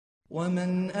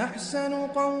ومن أحسن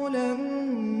قولا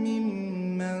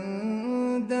ممن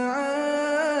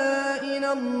دعا إلى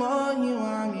الله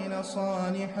وعمل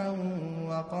صالحا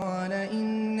وقال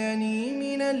إنني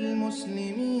من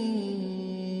المسلمين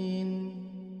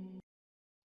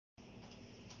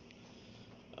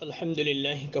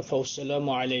আলহামদুলিল্লাহ কাফা ওয়াসসালামু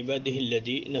আলা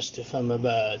ইবাদিহিল্লাযীনা ইসতাফা মা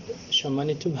বা'দ।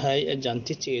 সম্মানিত ভাই,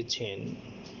 জানতে চেয়েছেন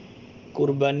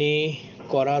কুরবানি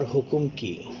করার হুকুম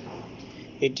কি,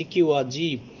 এটি কি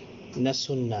ওয়াজিব না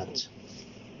সুন্নাত,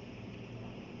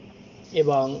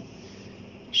 এবং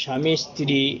স্বামী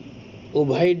স্ত্রী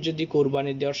উভয়ের যদি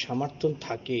কুরবানি দেওয়ার সামর্থ্য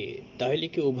থাকে তাহলে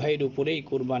কি উভয়ের উপরেই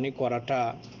কুরবানি করাটা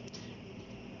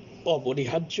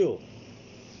অপরিহার্য?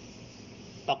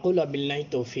 আকুলা বিল্লাহি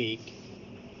তৌফিক।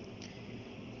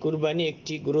 কুরবানি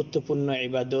একটি গুরুত্বপূর্ণ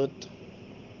ইবাদত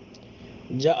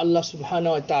যা আল্লাহ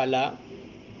সুবহানাহু ওয়া তাআলা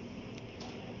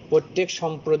প্রত্যেক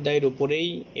সম্প্রদায়ের উপরেই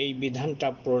এই বিধানটা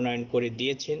প্রণয়ন করে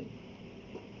দিয়েছেন।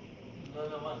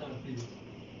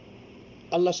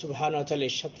 আল্লাহ সুবহানাহু ওয়া তাআলা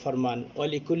ইরশাদ ফরমান,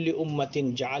 ওয়ালিকুল্লি উম্মাতিন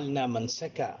জাআলনা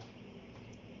মানসাকা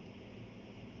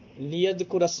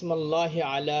লিয়াযকুরু ইসমাল্লাহি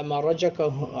আলা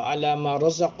মা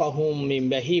রাযাকাহুম মিন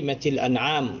বাহিমাতিল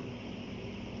আনআম।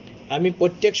 আমি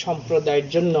প্রত্যেক সম্প্রদায়ের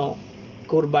জন্য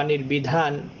কুরবানির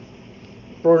বিধান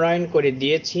প্রণয়ন করে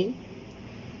দিয়েছি,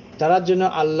 তারা যেন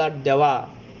আল্লাহর দেওয়া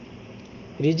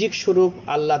রিজিক স্বরূপ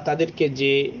আল্লাহ তাদেরকে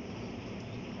যে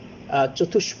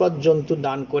চতুষ্পদ জন্তু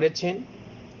দান করেছেন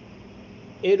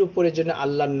এর উপরে যেন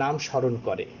আল্লাহর নাম স্মরণ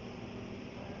করে।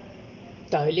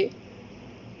 তাহলে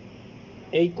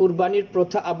এই কুরবানির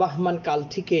প্রথা আবাহমান কাল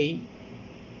থেকেই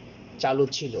চালু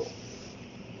ছিল।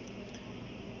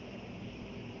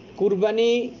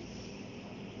 কুরবানি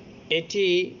এটি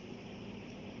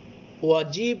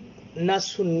ওয়াজিব না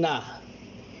সুন্নাহ,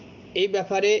 এই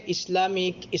ব্যাপারে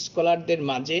ইসলামিক স্কলারদের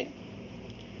মাঝে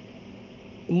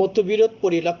মতবিরোধ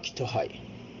পরিলক্ষিত হয়।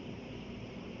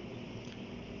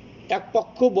 এক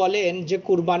পক্ষ বলেন যে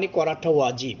কুরবানি করাটা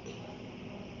ওয়াজিব,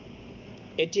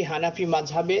 এটি হানাফি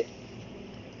মাযহাবের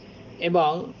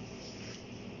এবং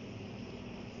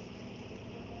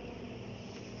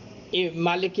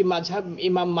মালিকি মাযহাব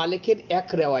ইমাম মালিকের এক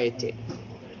রিওয়ায়েতে।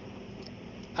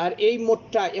 আর এই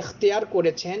মতটা ইখতিয়ার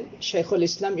করেছেন শাইখুল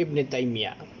ইসলাম ইবনে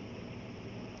তাইমিয়া।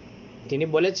 তিনি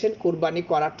বলেছেন কুরবানি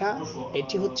করাটা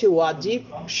এটি হচ্ছে ওয়াজিব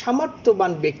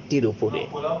সামর্থ্যবান ব্যক্তির উপরে।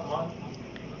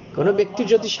 কোনো ব্যক্তি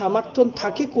যদি সামর্থ্য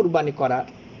থাকে কুরবানি করার,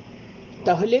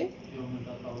 তাহলে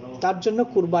তার জন্য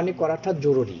কুরবানি করাটা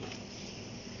জরুরি।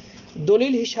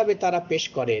 দলিল হিসাবে তারা পেশ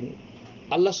করেন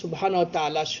আল্লাহ সুবহানাহু ওয়া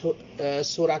তাআলা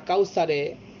সূরা কাউসারে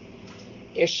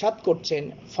ইরশাদ করছেন,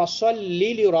 ফাসাল্লি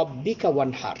লিরাব্বিকা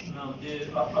ওয়ানহার।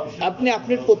 আপনি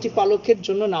আপনার প্রতিপালকের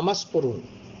জন্য নামাজ পড়ুন,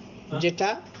 যেটা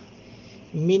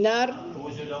মিনার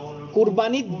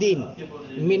কুরবানির দিন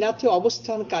মিনাতে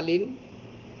অবস্থানকালীন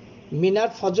মিনার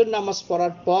ফজর নামাজ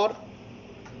পড়ার পর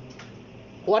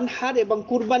ওয়ানহার এবং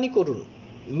কুরবানি করুন।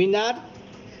 মিনার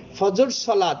ফজর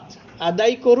সালাত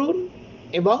আদায় করুন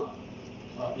এবং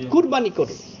কুরবানি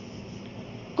করুন।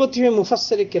 কতিপয়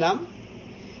মুফাসসির কিরাম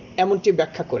এমনটি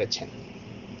ব্যাখ্যা করেছেন।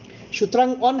 সুতরাং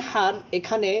ওয়ানহার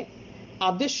এখানে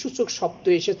আদেশ সূচক শব্দ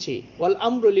এসেছে, ওয়াল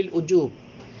আমরু লিল উজুব।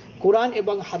 কোরআন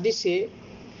এবং হাদিসে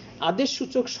আদেশ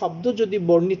সূচক শব্দ যদি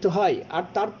বর্ণিত হয় আর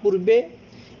তার পূর্বে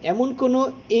এমন কোনো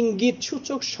ইঙ্গিত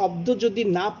সূচক শব্দ যদি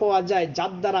না পাওয়া যায়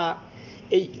যার দ্বারা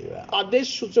এই আদেশ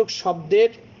সূচক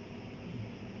শব্দের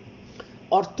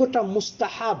অর্থটা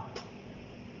মুস্তাহাব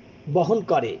বহন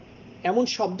করে, এমন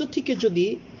শব্দ থেকে যদি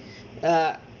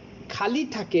খালি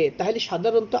থাকে তাহলে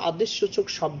সাধারণত আদেশ সূচক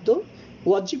শব্দ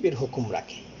ওয়াজিবের হুকুম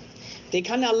রাখে।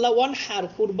 এখানে আল্লাহ ওয়ানহার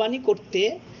কুরবানি করতে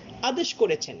আদেশ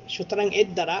করেছেন, সুতরাং এর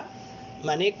দ্বারা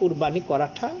মানে কুরবানি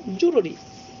করাটা জরুরি।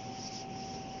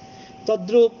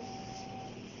 তদ্রূপ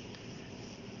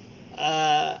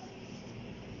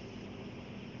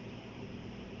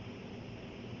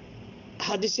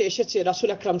হাদিসে এসেছে রাসূল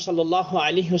আকরাম সাল্লাল্লাহু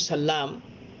আলাইহি ওয়াসাল্লাম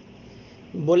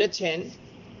বলেছেন,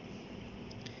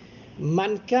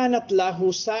 মান কানাত লাহু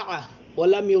সাআহ ওয়া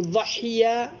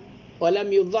লাম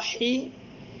ইউযাহি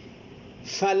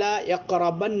ফালা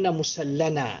ইয়াকরাবান্না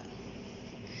মুসাল্লানা।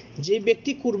 যে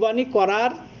ব্যক্তি কুরবানি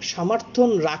করার সামর্থ্য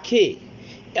রাখে,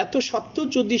 এত সত্ত্বেও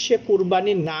যদি সে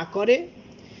কুরবানি না করে,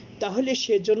 তাহলে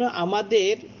সেজন্য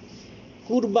আমাদের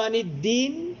কুরবানির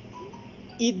দিন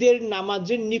ঈদের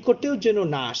নামাজের নিকটেও যেন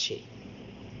না আসে।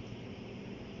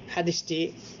 হাদিসটি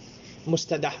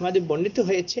মুসনাদ আহমদে বর্ণিত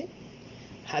হয়েছে।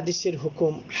 হাদিসের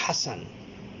হুকুম হাসান।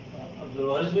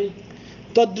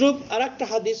 তদ্রূপ আর একটা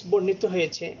হাদিস বর্ণিত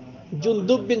হয়েছে,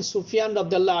 জুনদুব বিন সুফিয়ান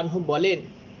রাদিয়াল্লাহু আনহু বলেন,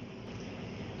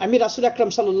 আমি রাসূল আকরাম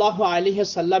সাল্লাল্লাহু আলাইহি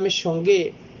ওয়াসাল্লামের সঙ্গে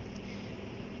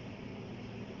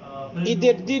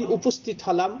ঈদের দিন উপস্থিত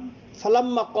হলাম।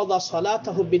 ফালাম্মা কদা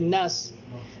সালাতাহু বিন্নাস,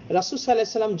 রাসূল সাল্লাল্লাহু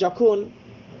আলাইহি ওয়াসাল্লাম যখন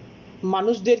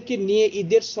মানুষদেরকে নিয়ে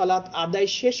ঈদের সালাত আদায়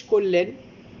শেষ করলেন,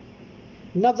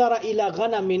 নাযারা ইলা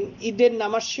গানামিন, ঈদের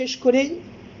নামাজ শেষ করে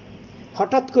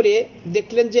হঠাৎ করে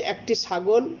দেখলেন যে একটি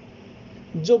ছাগল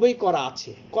জবাই করা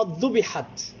আছে।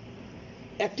 কদ্দুবিহাত,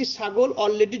 একটি ছাগল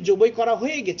অলরেডি জবাই করা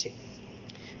হয়ে গেছে।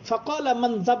 ফাকালা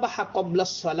মান যাবাহা ক্বাবলা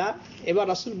সালাহ, এবার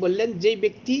রাসূল বললেন যে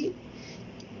ব্যক্তি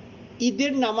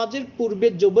ঈদের নামাজের পূর্বে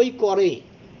জবাই করে,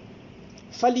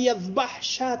 ফালিয়াযবাহ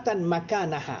শাতান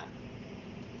মাকানাহা,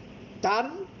 তার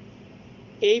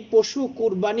এই পশু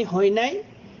কুরবানি হয় নাই,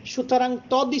 সুতরাং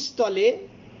তদস্থলে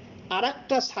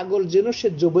আরেকটা ছাগল যেন সে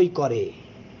জবাই করে।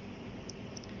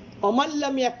 ওমান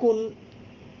লাম ইয়াকুন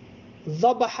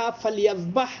যাবাহা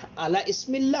ফালিয়াযবাহ আলা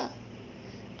ইসমিল্লাহ,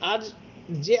 আর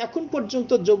যে এখন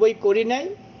পর্যন্ত জবাই করি নাই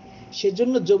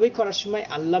সেজন্য জবাই করার সময়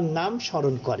আল্লাহর নাম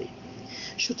স্মরণ করে।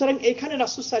 সুতরাং এখানে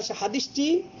রাসূল সাল্লাল্লাহু আলাইহি ওয়াসাল্লাম হাদিসটি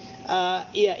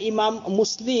ইমাম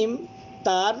মুসলিম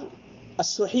তার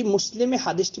সহিহ মুসলিমে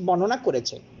হাদিসটি বর্ণনা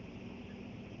করেছে।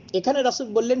 এখানে রাসূল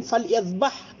বললেন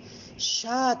ফালিয়াযবাহ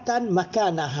শাতান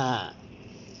মাকানাহা,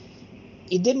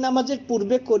 ঈদের নামাজের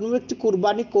পূর্বে কোন ব্যক্তি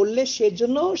কুরবানি করলে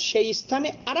সেজন্য সেই স্থানে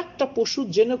আরেকটা পশু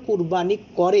যেন কুরবানি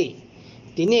করে,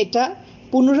 তিনি এটা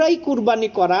পুনরায় কুরবানি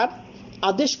করার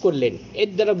আদেশ করলেন। এর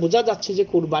দ্বারা বোঝা যাচ্ছে যে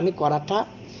কুরবানি করাটা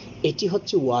এটি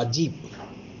হচ্ছে ওয়াজিব,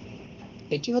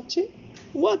 এটি হচ্ছে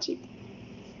ওয়াজিব।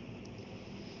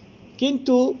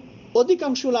 কিন্তু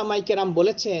অধিকাংশ উলামায়ে কেরাম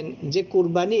বলেছেন যে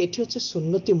কুরবানি এটি হচ্ছে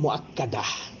সুন্নতি মুআক্কাদা,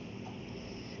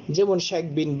 যেমন শেখ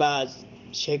বিন বাজ,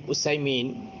 শেখ উসাইমিন,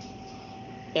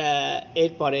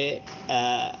 এরপরে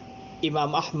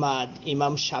ইমাম আহমদ,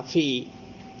 ইমাম শাফি,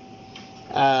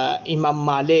 ইমাম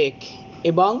মালিক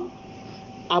এবং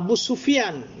আবু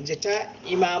সুফিয়ান, যেটা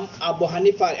ইমাম আবু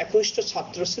হানিফার একনিষ্ঠ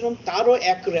ছাত্র ছিলেন, তারও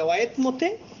এক রেওয়ায়েত মতে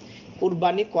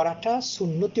কুরবানি করাটা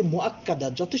সুন্নতি মুআক্কাদা,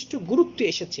 যথেষ্ট গুরুত্ব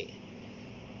এসেছে।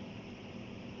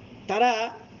 তারা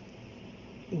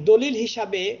দলিল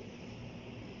হিসাবে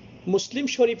মুসলিম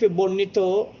শরীফে বর্ণিত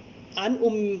আন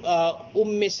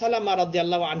উম্মে সালামা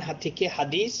রাদিয়াল্লাহু আনহা থেকে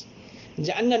হাদিস,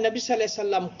 যে আন্না নবী সাল্লাল্লাহু আলাইহি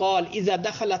ওয়াসাল্লাম قال اذا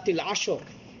دخلت العشر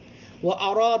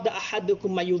واراد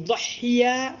احدكم يضحي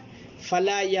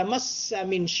فلا يمس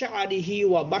من شعره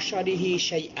وبشره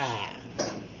شيئا,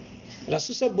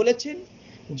 রাসূল সাহেব বলেছেন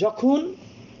যখন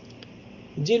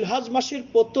জিলহজ মাসের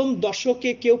প্রথম দশকে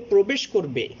কেউ প্রবেশ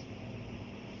করবে,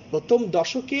 প্রথম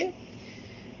দশকে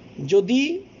যদি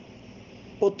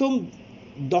প্রথম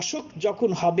দশক যখন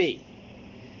হবে,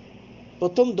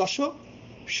 প্রথম দশক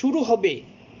শুরু হবে,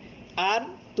 আর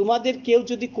তোমাদের কেউ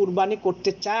যদি কুরবানি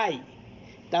করতে চায়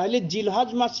তাহলে জিলহজ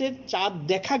মাসের চাঁদ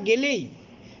দেখা গেলেই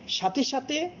সাথে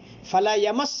সাথে ফালা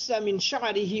ইয়ামাসসা মিন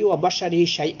শা'রিহি ওয়া বাশারিহি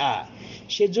শাইআ,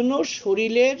 সেজন্য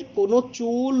শরীরের কোনো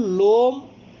চুল, লোম,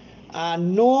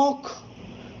 নখ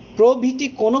প্রভৃতি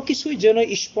কোনো কিছুই যেন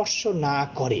স্পর্শ না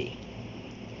করে।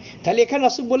 তাহলে এখানে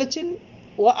রাসূল বলেছেন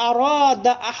ওয়া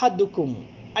আরাদা আহাদুকুম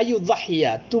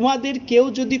আইয়ুযাহিয়া, তোমাদের কেউ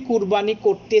যদি কুরবানি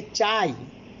করতে চায়,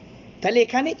 তাহলে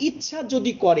এখানে ইচ্ছা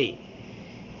যদি করে,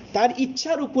 তার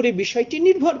ইচ্ছার উপরে বিষয়টি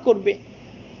নির্ভর করবে।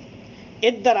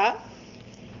 এর দ্বারা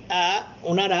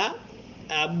ওনারা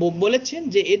বলেছেন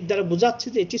যে এর দ্বারা বোঝাচ্ছে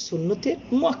যে এটি সুন্নতে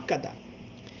মুআক্কাদা।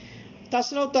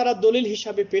 তাছাড়াও তারা দলিল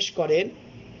হিসাবে পেশ করেন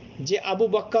যে আবু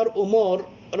বকর, ওমর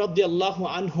রাদিয়াল্লাহু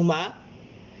আনহুমা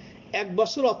 1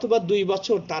 বছর অথবা 2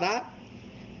 বছর তারা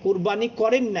কুরবানি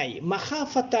করেন নাই,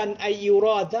 মাখাফাতান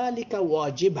আইয়ুরা যালিকা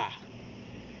ওয়াজিবা।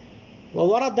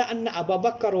 وورد أن أبا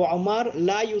بكر وعمر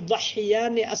لا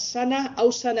يضحيان السنة أو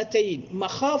سنتين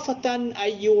مخافة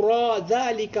أن يرى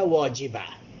ذلك واجبا,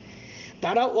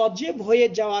 তারা ওয়াজিব হয়ে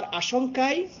যাওয়ার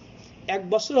আশঙ্কায় 1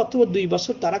 বছর অথবা 2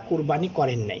 বছর তারা কুরবানি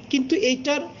করেন নাই। কিন্তু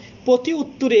এইটার প্রতি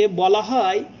উত্তরে বলা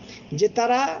হয় যে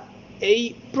তারা এই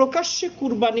প্রকাশ্যে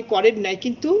কুরবানি করেন নাই,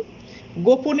 কিন্তু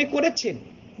গোপনে করেছেন,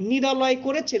 নিরালয়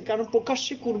করেছেন। কারণ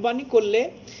প্রকাশ্যে কুরবানি করলে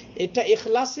এটা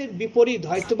ইখলাসের বিপরীত,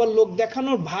 হয়তোবা লোক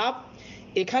দেখানোর ভাব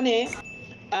এখানে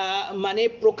মানে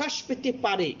প্রকাশ পেতে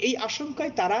পারে, এই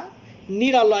আশঙ্কায় তারা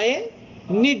নিরালয়ে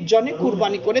নির্জনে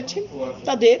কুরবানি করেছেন।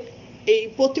 তাদের এই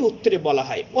প্রতি উত্তরে বলা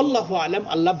হয় আল্লাহু আলাম,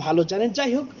 আল্লাহ ভালো জানেন।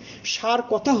 যাই হোক, সার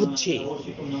কথা হচ্ছে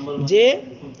যে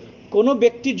কোনো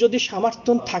ব্যক্তির যদি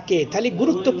সামর্থ্য থাকে তাহলে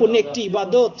গুরুত্বপূর্ণ একটি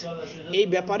ইবাদত, এই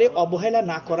ব্যাপারে অবহেলা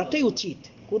না করাটাই উচিত,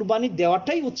 কুরবানি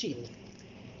দেওয়াটাই উচিত।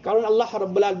 কারণ আল্লাহ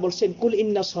রাব্বুল আলামিন বলেন কুল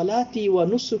ইন্না সলাতি ওয়া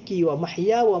নুসুকি ওয়া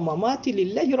মাহইয়া ওয়া মামাতি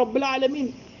লিল্লাহি রাব্বিল আলামিন,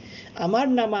 আমার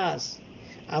নামাজ,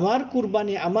 আমার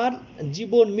কুরবানি, আমার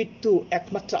জীবন মৃত্যু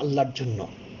একমাত্র আল্লাহর জন্য।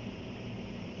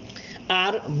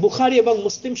 আর বুখারী এবং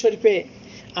মুসলিম শরীফে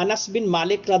আনাস বিন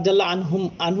মালিক রাদিয়াল্লাহু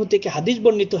আনহু থেকে হাদিস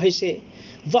বর্ণিত হয়েছে,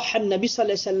 ضحى النبي صلى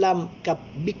الله عليه وسلم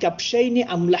بكبشين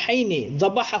أملحين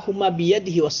ذبحهما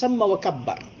بيده وسمى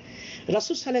وكبر।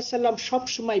 রাসূল সাল্লাল্লাহু আলাইহি সাল্লাম সব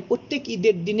সময় প্রত্যেক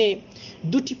ঈদের দিনে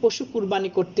দুটি পশু কুরবানি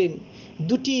করতেন,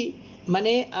 দুটি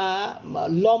মানে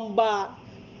লম্বা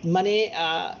মানে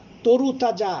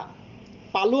তরুতাজা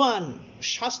পালোয়ান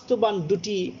স্বাস্থ্যবান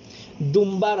দুটি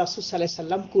দুম্বা রাসূল সাল্লাল্লাহু আলাইহি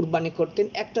সাল্লাম কুরবানি করতেন।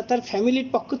 একটা তার ফ্যামিলির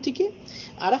পক্ষ থেকে,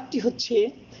 আর একটি হচ্ছে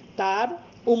তার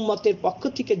উম্মতের পক্ষ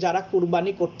থেকে, যারা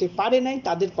কুরবানি করতে পারে নাই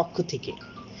তাদের পক্ষ থেকে।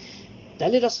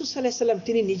 তাহলে রাসূল সাল্লাল্লাহু আলাইহি সাল্লাম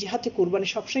তিনি নিজে হাতে কুরবানি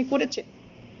সবসময় করেছেন।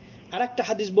 আর একটা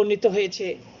হাদিস বর্ণিত হয়েছে,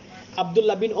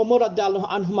 আব্দুল্লাহ বিন ওমর রাদিয়াল্লাহু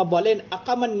আনহুমা বলেন,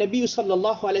 আকামান নবী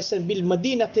সাল্লাল্লাহু আলাইহি ওয়াসাল্লাম বিল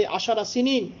মদিনাতে 10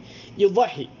 সিনিন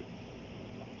ইউযাহি।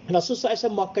 রাসূল সাল্লাল্লাহু আলাইহি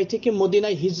ওয়াসাল্লাম মক্কা থেকে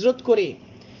মদিনায় হিজরত করে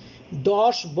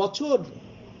 10 বছর,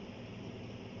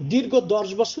 দীর্ঘ 10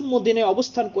 বছর মদিনায়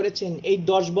অবস্থান করেছেন। এই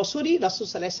 10 বছরই রাসূল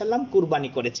সাল্লাল্লাহু আলাইহি ওয়াসাল্লাম কুরবানি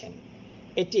করেছেন।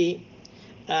 এটি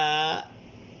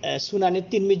সুনানে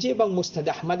তিরমিজি এবং মুসনাদ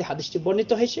আহমদে হাদিসটি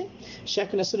বর্ণিত হয়েছে। শেখ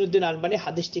নাসিরউদ্দিন আলবানী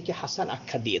হাদিসটিকে হাসান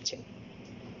আখ্যা দিয়েছেন,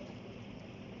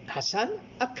 হাসান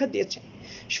আখ্যা দিয়েছেন।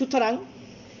 সুতরাং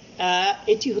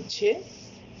এটি হচ্ছে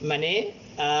মানে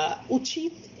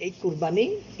উচিত এই কুরবানি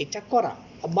এটা করা।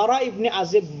 বারা ইবনে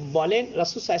আযিব বলেন,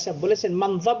 রাসূল সাল্লাল্লাহু আলাইহি ওয়াসাল্লাম বলেছেন,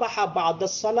 মান যাবাহা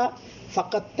বা'দাস সালাহ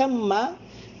ফাকাদ তাম্মা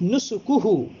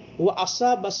নুসুকুহু ওয়া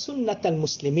আসাবা সুন্নাতাল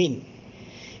মুসলিমিন।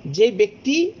 যে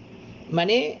ব্যক্তি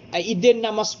মানে ঈদের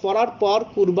নামাজ পড়ার পর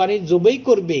কুরবানি জবাই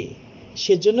করবে,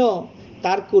 সেজন্য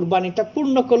তার কুরবানিটা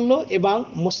পূর্ণ করলো এবং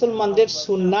মুসলমানদের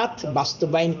সুন্নাত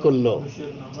বাস্তবায়ন করলো।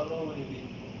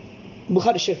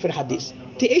 বুখারী শরীফের হাদিস।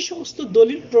 তো এই সমস্ত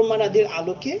দলিল প্রমাণাদির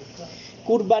আলোকে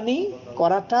কুরবানি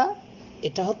করাটা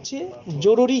এটা হচ্ছে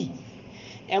জরুরি।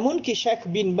 এমনকি শেখ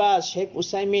বিন বাজ, শেখ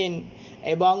উসাইমিন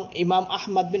এবং ইমাম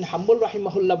আহমদ বিন হাম্বল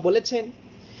রাহিমাহুল্লাহ বলেছেন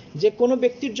যে কোনো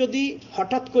ব্যক্তির যদি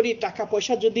হঠাৎ করে টাকা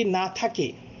পয়সা যদি না থাকে,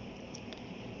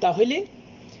 তাহলে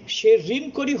সে ঋণ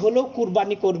করে হলেও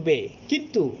কুরবানি করবে,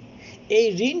 কিন্তু এই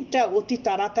ঋণটা অতি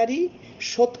তাড়াতাড়ি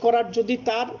শোধ করার যদি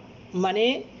তার মানে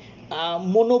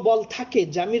মনোবল থাকে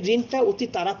যে আমি ঋণটা অতি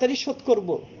তাড়াতাড়ি শোধ করব,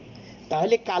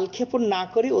 তাহলে কালক্ষেপণ না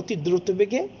করে অতি দ্রুত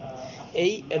বেগে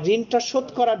এই ঋণটা শোধ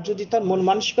করার যদি তার মন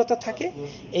মানসিকতা থাকে,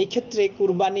 এই ক্ষেত্রে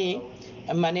কুরবানি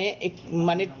মানে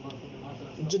মানে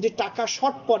যদি টাকা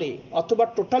শর্ট পড়ে অথবা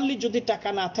টোটালি যদি টাকা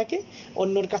না থাকে,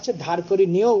 অন্যের কাছে ধার করে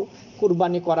নিয়েও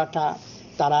কুরবানি করাটা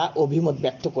তারা অভিমত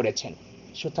ব্যক্ত করেছেন।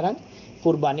 সুতরাং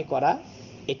কুরবানি করা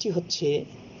এটি হচ্ছে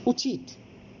উচিত,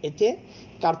 এতে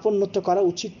কার্পণ্যতা করা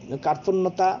উচিত,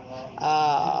 কার্পণ্যতা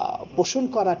পোষণ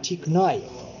করা ঠিক নয়।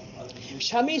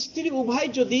 স্বামী স্ত্রী উভয়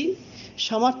যদি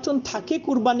সমর্থন থাকে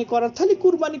কুরবানি করার, তাহলে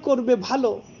কুরবানি করবে,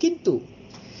 ভালো। কিন্তু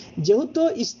যেহেতু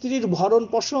স্ত্রীর ভরণ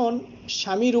পোষণ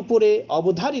স্বামীর উপরে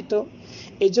অবধারিত,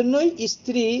 এজন্যই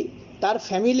স্ত্রী তার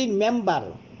ফ্যামিলির মেম্বার,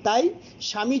 তাই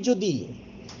স্বামী যদি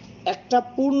একটা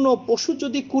পূর্ণ পশু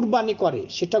যদি কুরবানি করে,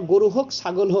 সেটা গরু হোক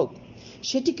ছাগল হোক,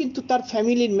 সেটি কিন্তু তার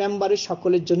ফ্যামিলির মেম্বারের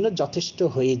সকলের জন্য যথেষ্ট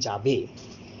হয়ে যাবে।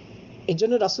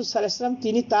 এজন্য রাসূল সাল্লাল্লাহু আলাইহি ওয়াসাল্লাম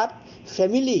তিনি তার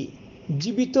ফ্যামিলি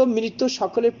জীবিত মৃত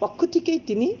সকলের পক্ষ থেকেই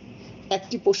তিনি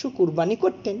একটি পশু কুরবানি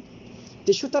করতেন।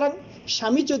 সুতরাং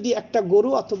স্বামী যদি একটা গরু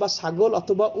অথবা ছাগল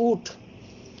অথবা উট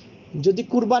যদি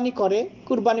কুরবানি করে,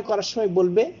 কুরবানি করার সময়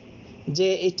বলবে যে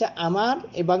এটা আমার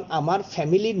এবং আমার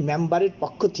ফ্যামিলির মেম্বারের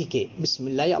পক্ষ থেকে,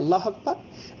 বিসমিল্লাহ আল্লাহু আকবার,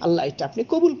 আল্লাহ এটা আপনি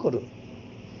কবুল করুন।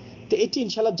 তো এটি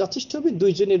ইনশাআল্লাহ যথেষ্ট হবে,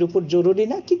 দুইজনের উপর জরুরি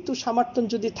না, কিন্তু সমর্থন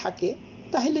যদি থাকে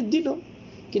তাহলে দিল,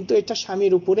 কিন্তু এটা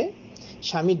স্বামীর উপরে,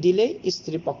 স্বামী দিলেই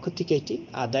স্ত্রীর পক্ষ থেকে এটি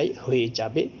আদায় হয়ে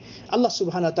যাবে। আল্লাহ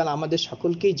সুবহানাহু ওয়া তাআলা আমাদের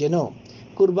সকলকেই যেন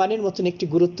কুরবানির মতন একটি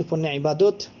গুরুত্বপূর্ণ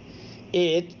ইবাদত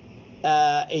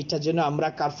এইটা যেন আমরা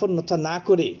কার্পণ্যতা না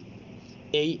করে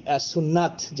এই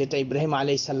সুন্নাত যেটা ইব্রাহিম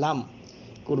আলাইহিস সালাম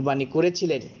কুরবানি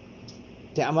করেছিলেন,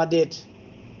 যে আমাদের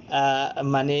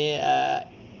মানে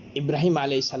ইব্রাহিম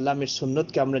আলাইহিস সালামের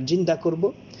সুন্নতকে আমরা জিন্দা করব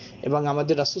এবং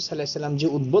আমাদের রাসূল সাল্লাল্লাহু আলাইহি ওয়াসাল্লাম যে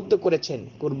উদ্বুদ্ধ করেছেন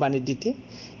কুরবানি দিতে,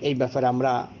 এই ব্যাপারে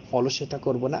আমরা অলসতা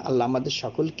করব না। আল্লাহ আমাদের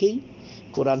সকলকেই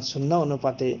কোরআন সুন্নাহ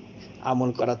অনুপাতে আমল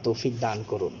করার তৌফিক দান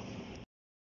করুন।